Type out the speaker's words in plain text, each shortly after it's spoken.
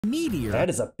Meteor That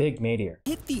is a big meteor.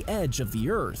 hit the edge of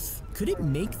the Earth. Could it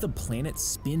make the planet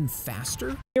spin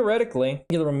faster? Theoretically,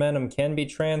 angular momentum can be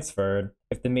transferred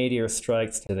if the meteor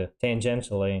strikes to the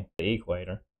tangentially the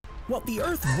equator. Well, the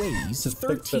Earth weighs Just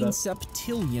fix it 13 up.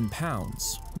 septillion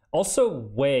pounds. Also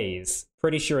weighs,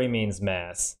 pretty sure he means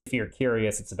mass. If you're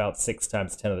curious, it's about 6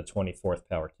 times 10 to the 24th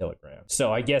power kilogram.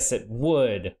 So I guess it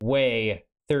would weigh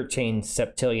 13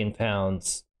 septillion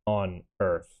pounds on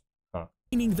Earth.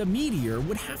 Meaning the meteor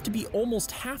would have to be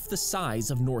almost half the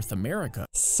size of North America.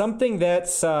 Something that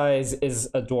size is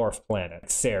a dwarf planet,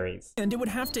 Ceres. And it would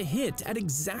have to hit at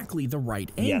exactly the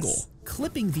right angle, Yes.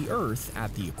 clipping the Earth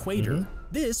at the equator.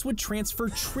 This would transfer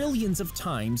trillions of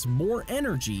times more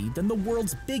energy than the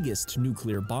world's biggest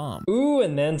nuclear bomb. Ooh,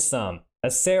 and then some.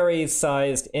 A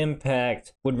Ceres-sized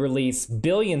impact would release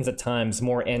billions of times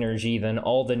more energy than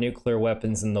all the nuclear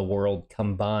weapons in the world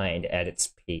combined at its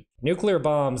peak. Nuclear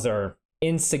bombs are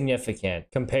insignificant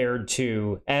compared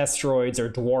to asteroids or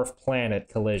dwarf planet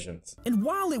collisions. And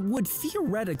while it would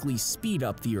theoretically speed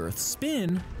up the Earth's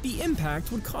spin, the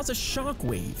impact would cause a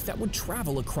shockwave that would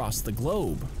travel across the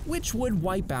globe, which would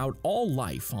wipe out all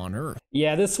life on Earth.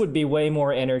 Yeah, this would be way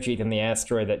more energy than the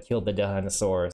asteroid that killed the dinosaurs.